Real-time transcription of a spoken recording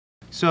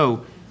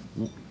So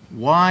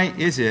why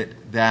is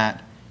it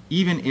that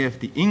even if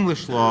the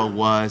English law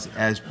was,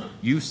 as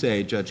you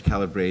say, Judge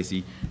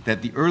Calabresi,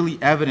 that the early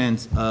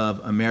evidence of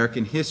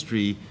American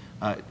history,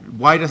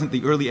 why doesn't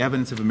the early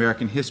evidence of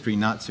American history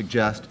not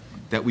suggest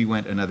that we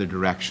went another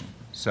direction?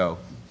 So,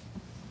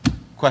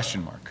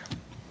 question mark.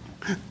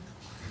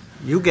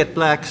 You get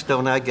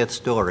Blackstone, I get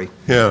Story.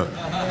 Yeah.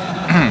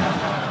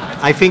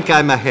 I think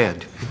I'm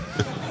ahead.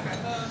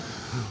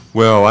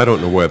 Well, I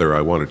don't know whether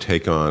I want to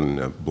take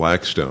on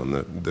Blackstone.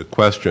 The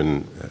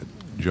question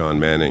John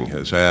Manning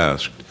has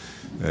asked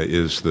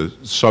is the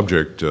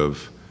subject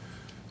of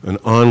an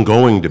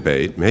ongoing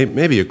debate,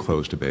 maybe a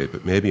closed debate,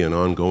 but maybe an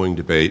ongoing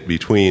debate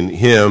between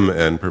him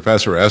and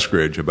Professor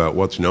Eskridge about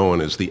what's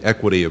known as the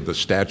equity of the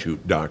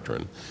statute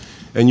doctrine.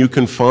 And you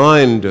can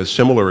find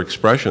similar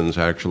expressions,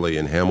 actually,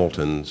 in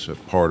Hamilton's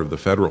part of the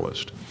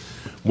Federalist.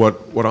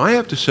 What I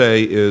have to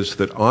say is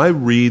that I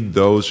read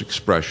those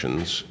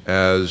expressions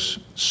as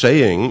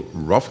saying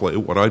roughly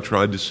what I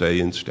tried to say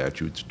in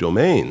Statutes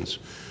domains,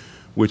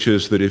 which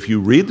is that if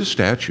you read the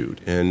statute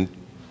and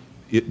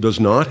it does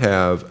not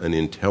have an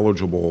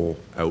intelligible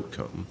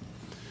outcome,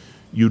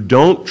 you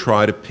don't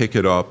try to pick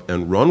it up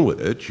and run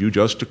with it. You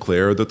just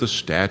declare that the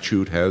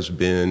statute has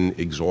been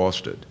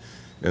exhausted.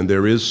 And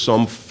there is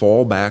some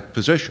fallback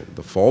position.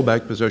 The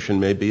fallback position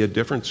may be a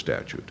different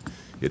statute.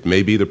 It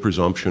may be the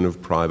presumption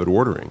of private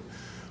ordering.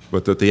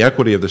 But that the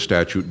equity of the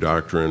statute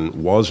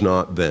doctrine was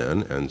not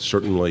then, and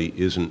certainly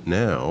isn't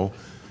now,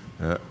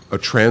 a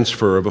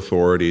transfer of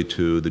authority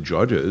to the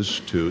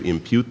judges to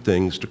impute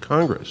things to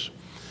Congress.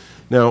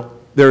 Now,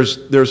 there's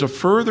a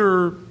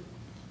further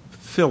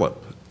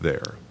fillip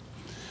there,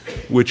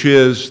 which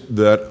is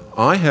that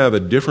I have a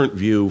different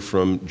view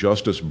from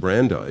Justice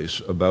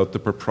Brandeis about the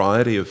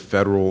propriety of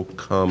federal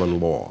common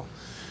law.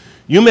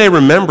 You may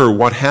remember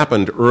what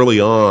happened early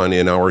on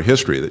in our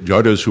history, that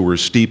judges who were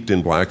steeped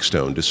in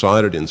Blackstone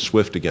decided in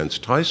Swift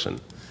against Tyson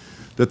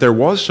that there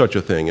was such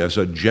a thing as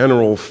a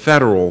general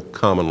federal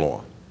common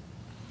law.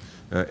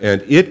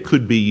 And it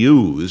could be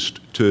used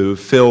to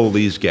fill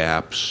these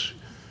gaps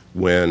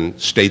when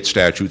state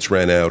statutes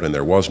ran out and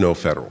there was no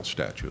federal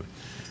statute.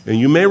 And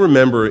you may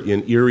remember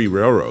in Erie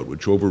Railroad,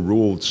 which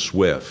overruled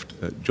Swift,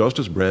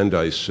 Justice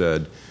Brandeis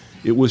said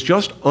it was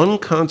just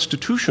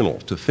unconstitutional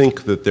to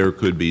think that there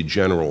could be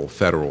general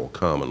federal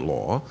common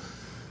law.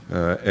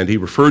 And he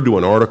referred to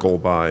an article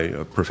by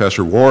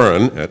Professor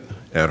Warren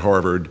at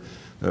Harvard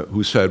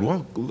who said,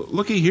 well,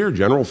 looky here,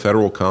 general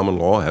federal common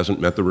law hasn't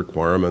met the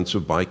requirements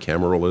of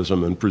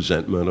bicameralism and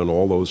presentment and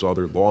all those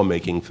other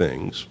lawmaking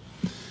things.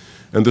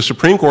 And the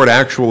Supreme Court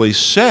actually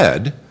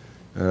said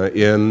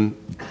in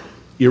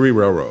Erie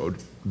Railroad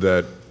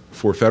that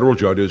for federal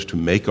judges to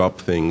make up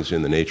things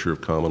in the nature of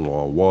common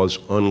law was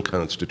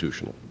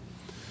unconstitutional.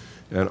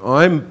 And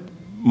I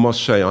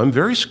must say I'm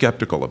very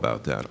skeptical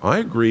about that. I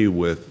agree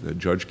with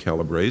Judge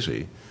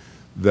Calabresi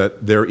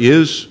that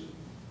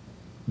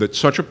that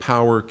such a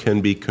power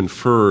can be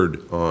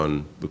conferred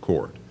on the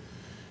court.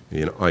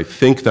 You know, I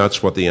think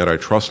that's what the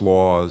antitrust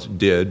laws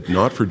did,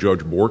 not for Judge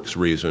Bork's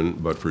reason,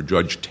 but for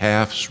Judge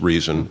Taft's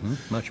reason.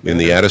 In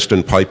the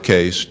Addiston Pipe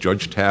case,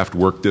 Judge Taft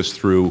worked this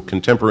through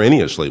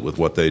contemporaneously with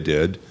what they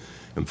did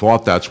and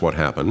thought that's what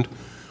happened.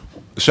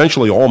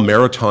 Essentially, all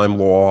maritime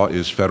law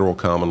is federal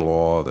common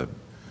law.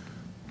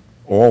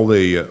 All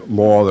the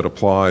law that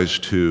applies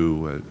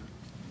to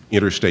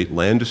interstate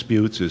land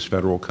disputes is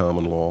federal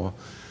common law.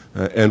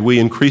 And we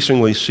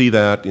increasingly see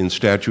that in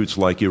statutes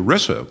like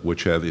ERISA,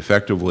 which have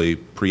effectively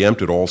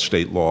preempted all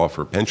state law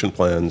for pension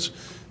plans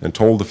and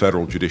told the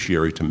federal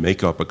judiciary to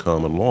make up a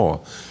common law.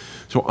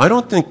 So I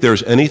don't think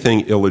there's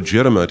anything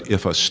illegitimate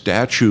if a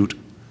statute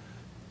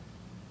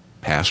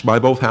passed by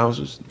both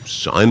houses,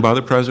 signed by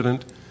the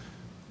president,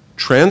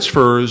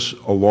 transfers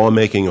a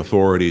lawmaking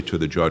authority to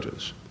the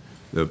judges.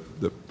 The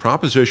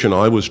proposition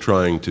I was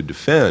trying to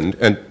defend,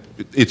 and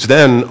it's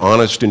then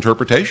honest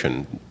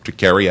interpretation to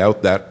carry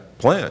out that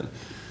plan,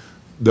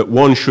 that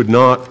one should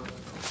not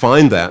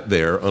find that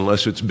there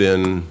unless it's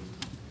been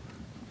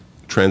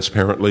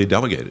transparently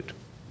delegated.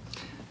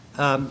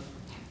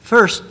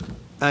 First,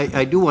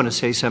 I do want to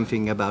say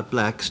something about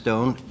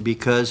Blackstone,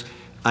 because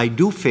I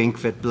do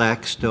think that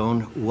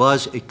Blackstone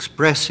was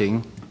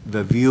expressing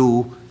the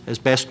view, as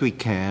best we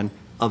can,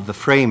 of the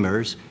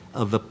framers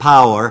of the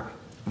power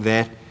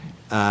that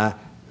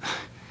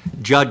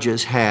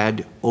judges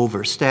had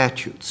over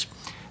statutes.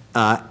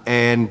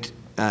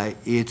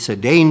 It's a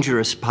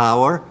dangerous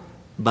power,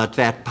 but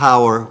that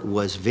power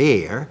was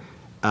there,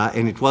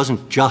 and it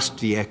wasn't just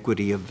the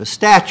equity of the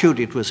statute.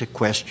 It was a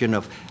question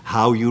of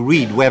how you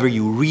read, whether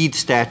you read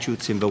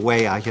statutes in the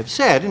way I have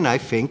said, and I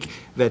think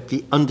that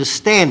the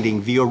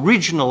understanding, the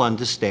original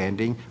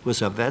understanding,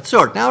 was of that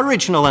sort. Now,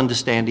 original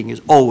understanding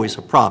is always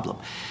a problem.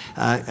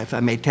 If I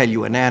may tell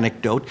you an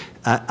anecdote,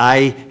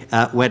 I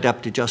went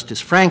up to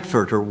Justice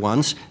Frankfurter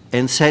once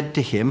and said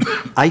to him,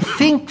 I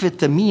think that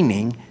the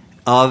meaning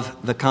of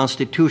the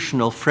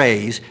constitutional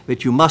phrase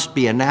that you must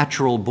be a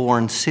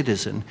natural-born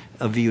citizen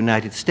of the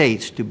United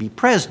States to be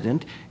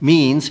president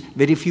means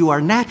that if you are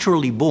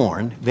naturally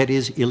born, that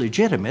is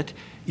illegitimate,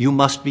 you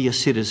must be a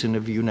citizen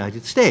of the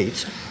United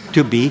States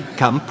to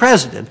become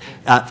president.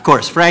 Of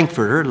course,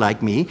 Frankfurter,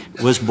 like me,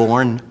 was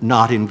born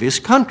not in this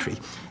country.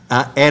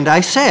 And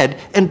I said,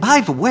 and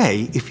by the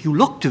way, if you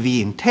look to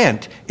the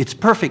intent, it's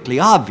perfectly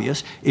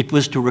obvious it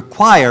was to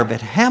require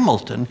that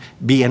Hamilton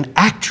be an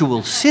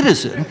actual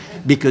citizen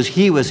because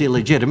he was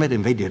illegitimate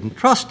and they didn't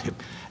trust him.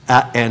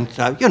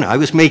 I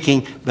was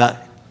making the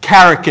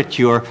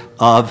caricature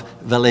of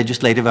the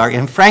legislative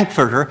argument. And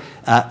Frankfurter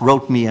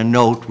wrote me a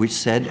note which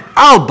said,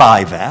 I'll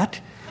buy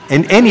that.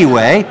 And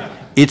anyway,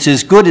 it's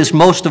as good as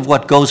most of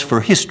what goes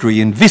for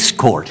history in this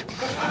court.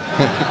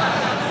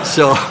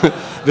 So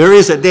there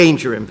is a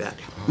danger in that.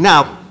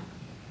 Now,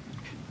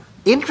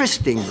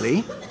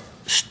 interestingly,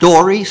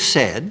 Story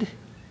said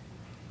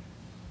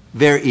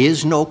there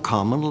is no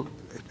common,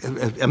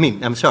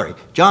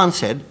 John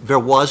said there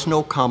was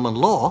no common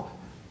law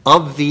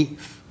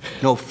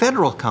no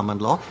federal common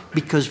law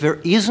because there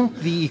isn't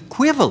the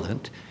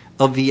equivalent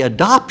of the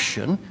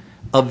adoption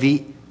of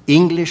the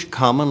English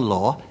common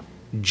law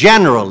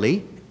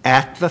generally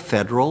at the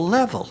federal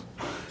level.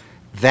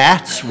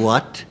 That's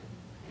what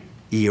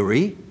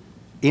Erie,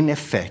 in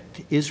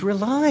effect, is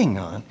relying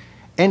on.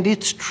 And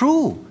it's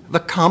true. The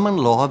common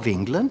law of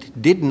England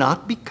did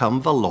not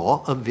become the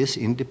law of this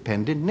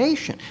independent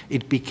nation.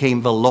 It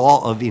became the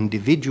law of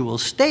individual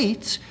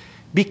states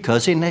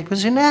because it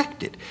was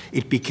enacted.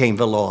 It became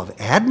the law of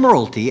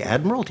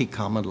admiralty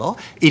common law.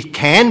 It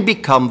can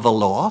become the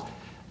law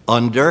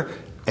under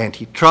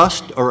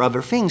antitrust or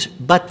other things,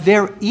 but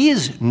there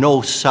is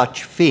no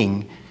such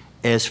thing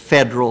as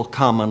federal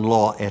common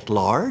law at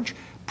large,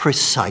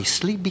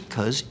 precisely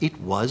because it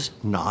was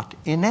not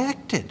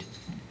enacted.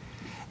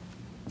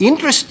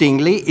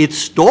 Interestingly, it's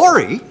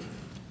Story,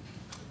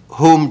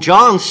 whom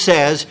John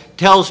says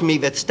tells me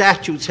that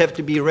statutes have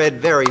to be read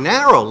very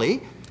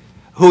narrowly,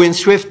 who in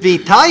Swift v.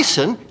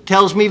 Tyson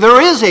tells me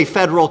there is a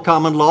federal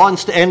common law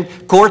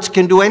and courts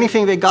can do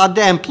anything they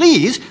goddamn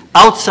please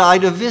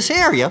outside of this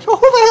area. So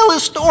who the hell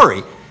is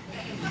Story?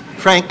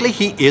 Frankly,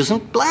 he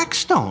isn't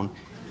Blackstone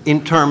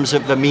in terms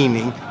of the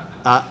meaning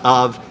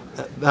of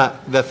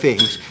the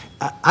things.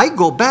 I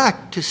go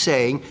back to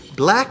saying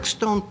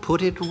Blackstone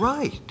put it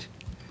right.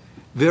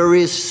 There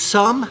is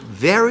some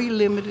very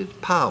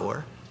limited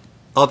power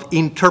of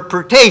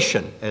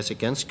interpretation as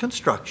against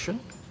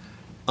construction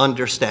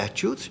under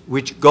statutes,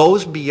 which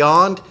goes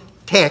beyond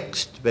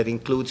text that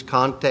includes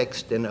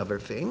context and other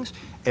things,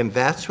 and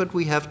that's what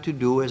we have to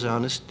do as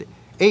honest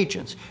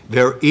agents.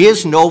 There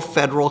is no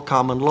federal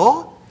common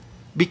law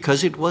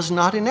because it was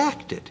not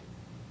enacted.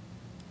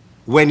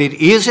 When it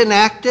is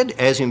enacted,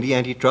 as in the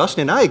antitrust,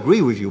 and I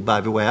agree with you,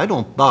 by the way, I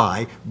don't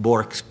buy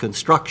Bork's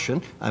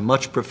construction. I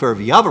much prefer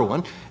the other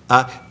one.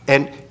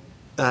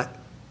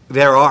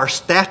 There are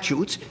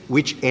statutes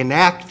which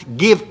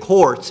give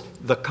courts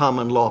the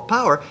common law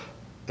power,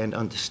 and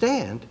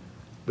understand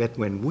that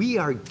when we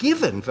are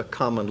given the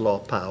common law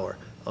power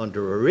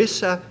under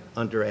ERISA,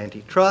 under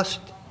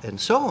antitrust, and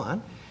so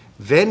on,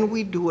 then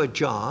we do a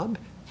job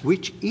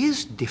which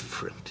is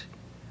different.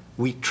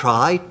 We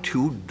try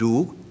to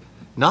do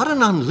not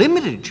an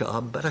unlimited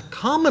job, but a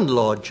common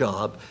law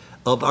job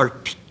of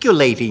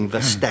articulating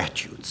the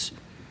statutes,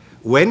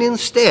 when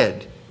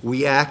instead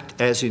we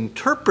act as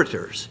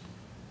interpreters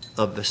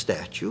of the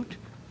statute.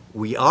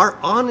 We are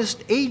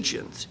honest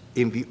agents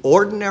in the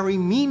ordinary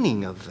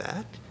meaning of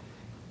that,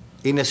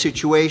 in a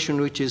situation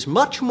which is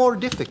much more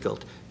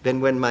difficult than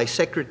when my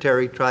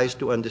secretary tries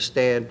to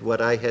understand what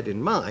I had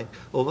in mind.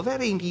 Well,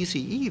 that ain't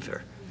easy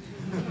either.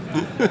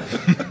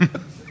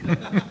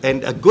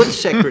 And a good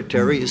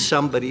secretary is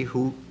somebody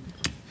who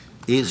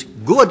is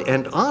good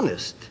and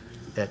honest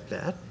at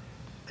that,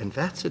 and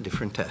that's a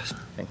different task.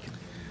 Thank you.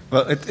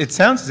 Well, it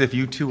sounds as if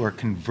you two are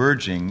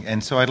converging,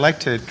 and so I'd like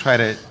to try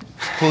to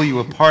pull you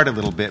apart a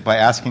little bit by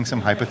asking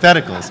some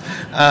hypotheticals.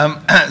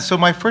 So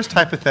my first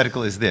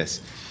hypothetical is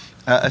this.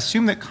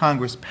 Assume that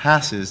Congress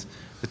passes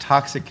the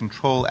Toxic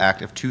Control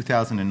Act of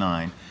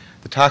 2009.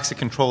 The Toxic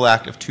Control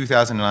Act of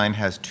 2009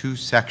 has two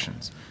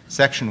sections.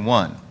 Section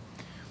 1,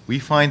 we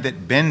find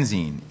that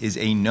benzene is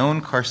a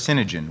known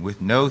carcinogen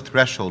with no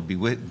threshold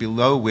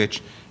below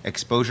which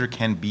exposure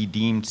can be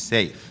deemed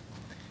safe.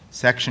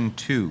 Section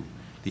 2,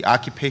 the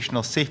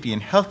Occupational Safety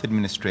and Health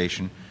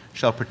Administration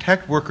shall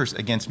protect workers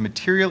against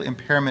material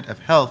impairment of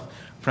health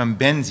from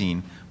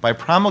benzene by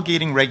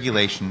promulgating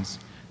regulations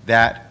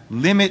that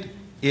limit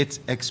its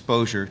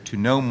exposure to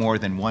no more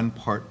than 1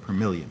 part per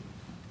million.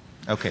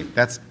 Okay,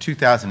 that's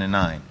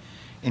 2009.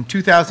 In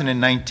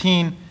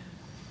 2019,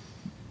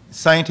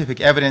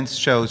 scientific evidence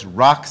shows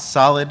rock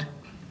solid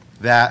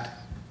that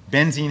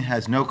benzene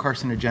has no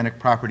carcinogenic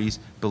properties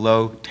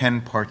below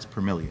 10 parts per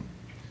million.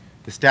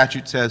 The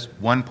statute says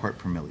 1 part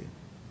per million.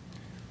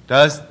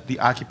 Does the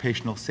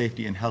Occupational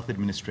Safety and Health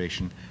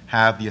Administration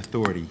have the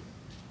authority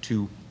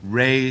to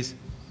raise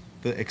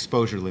the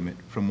exposure limit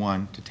from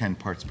 1 to 10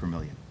 parts per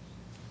million?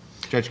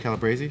 Judge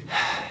Calabresi?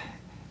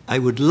 I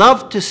would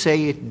love to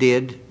say it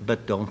did,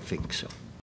 but don't think so.